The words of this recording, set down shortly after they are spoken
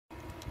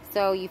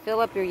So you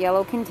fill up your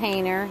yellow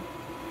container.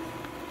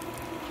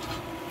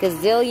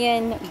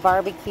 Gazillion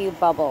barbecue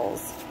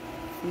bubbles.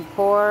 You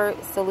pour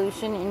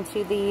solution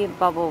into the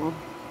bubble.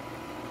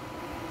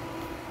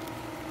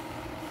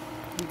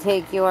 You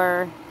take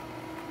your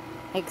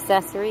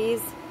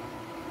accessories,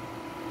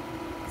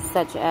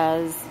 such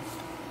as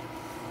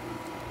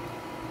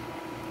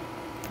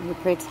your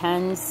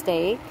pretend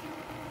steak.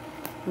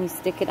 You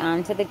stick it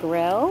onto the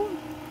grill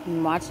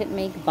and watch it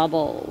make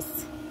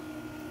bubbles.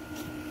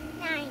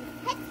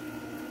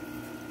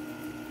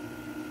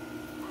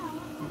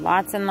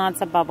 Lots and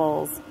lots of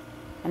bubbles.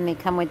 And they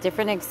come with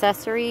different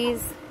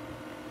accessories.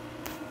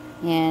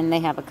 And they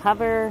have a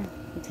cover.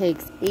 It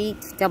takes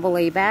 8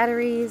 AA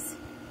batteries.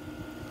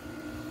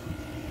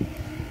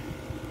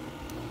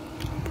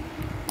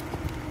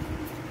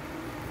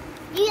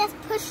 You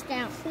just push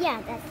down.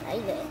 Yeah, that's how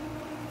you do it.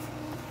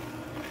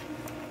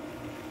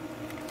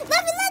 Look,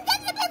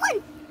 that's the big one!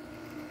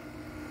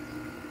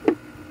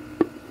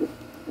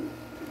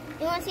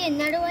 You want to see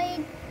another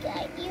way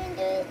to even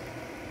do it?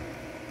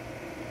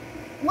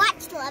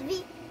 Watch,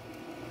 Lovey.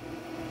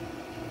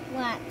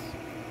 Watch.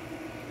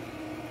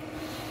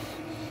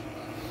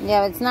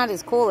 Yeah, it's not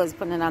as cool as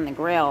putting it on the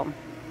grill.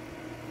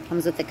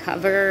 Comes with the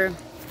cover.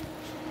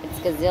 It's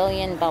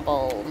Gazillion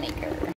Bubble Maker.